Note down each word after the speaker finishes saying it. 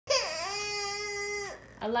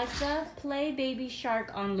Alexa, play Baby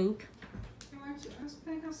Shark on loop.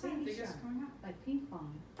 Baby Shark by Pink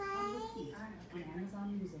Fawn on repeat on Amazon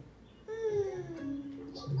Music.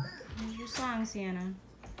 Here's your song, Sienna.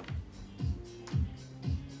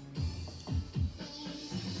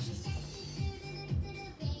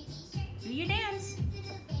 Do your dance.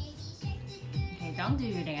 Okay, don't do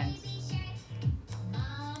your dance.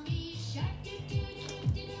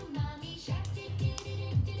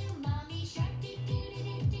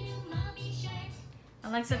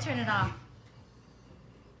 Alexa, turn it off.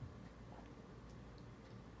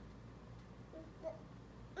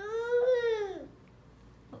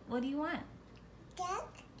 What do you want?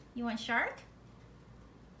 Duck. You want shark?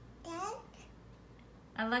 Duck.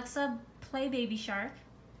 Alexa, play Baby Shark.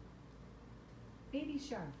 Baby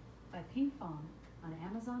Shark by Pink Fawn on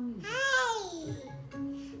Amazon Music. Hey.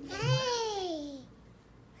 Hey.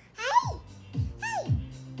 Hey. Hey.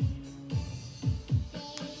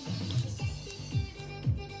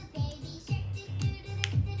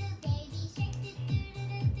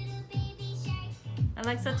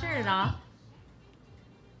 Alexa, turn it off.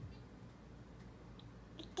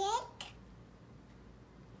 Duck.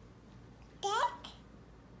 Duck.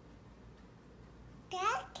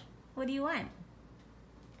 Duck. What do you want?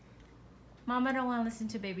 Mama don't want to listen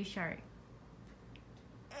to Baby Shark.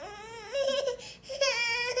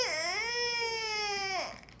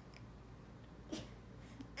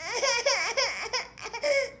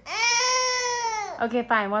 Okay,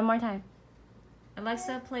 fine. One more time.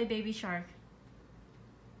 Alexa, play Baby Shark.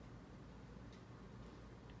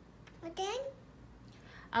 Again?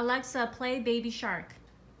 Alexa, play Baby Shark.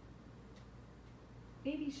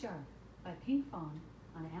 Baby Shark by Pink Fawn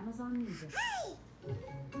on Amazon Music. Hey.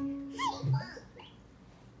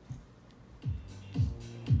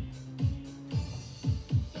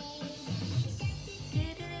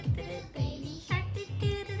 Baby Shark,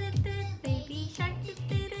 Baby Shark,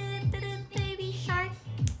 Baby Shark.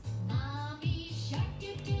 Mommy Shark,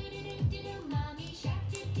 Mommy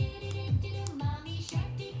Shark, Mommy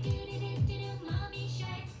Shark, Mommy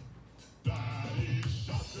Shark. Daddy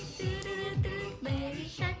Shark, Baby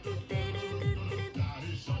Shark,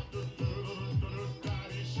 Daddy Shark,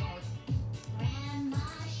 Daddy Shark. Grandma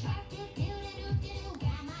Shark,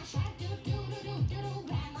 Grandma Shark,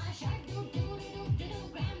 Grandma Shark,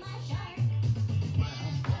 Grandma Shark.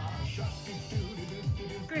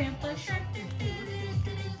 Grandpa Shark,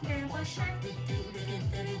 Grandpa Shark.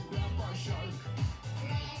 Grandpa Shark.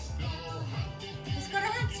 Let's go to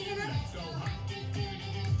hunt, Sienna. Let's go hunt.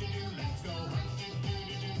 Let's go hunt.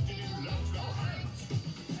 Let's go hunt.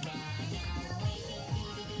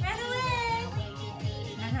 Run away.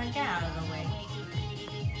 Get out of the way.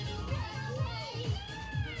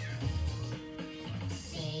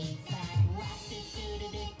 Safe at last,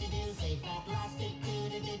 safe at last,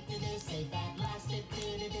 safe at last,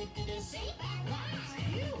 safe at last.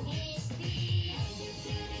 It's the end, it's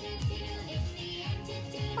the end, it's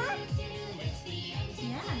the end.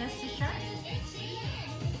 Yeah, that's the shark. It's the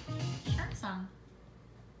end. Shark song.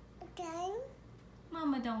 Again?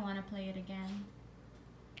 Mama don't want to play it again.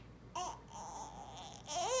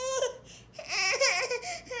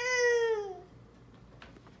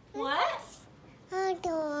 What?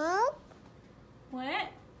 Help.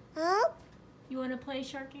 What? Help. You want to play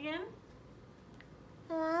shark again?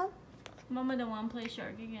 Help. Mama don't want to play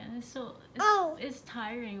shark again. It's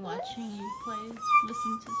tiring watching you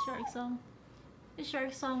listen to shark song. The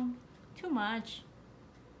shark song, too much.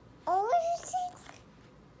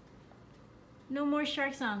 No more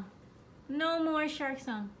shark song. No more shark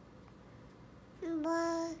song.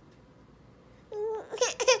 But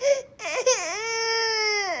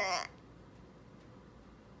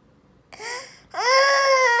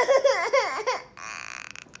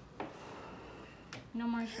No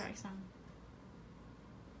more shark song.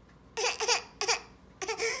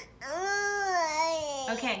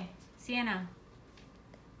 Okay, Sienna,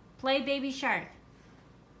 play Baby Shark.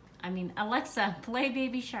 Alexa, play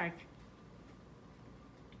Baby Shark.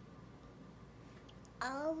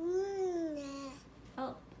 Oh,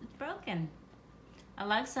 it's broken.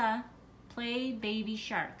 Alexa, play Baby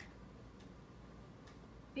Shark.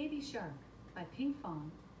 Baby Shark by Pink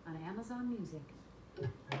Fawn on Amazon Music. Pink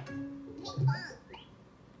Fawn.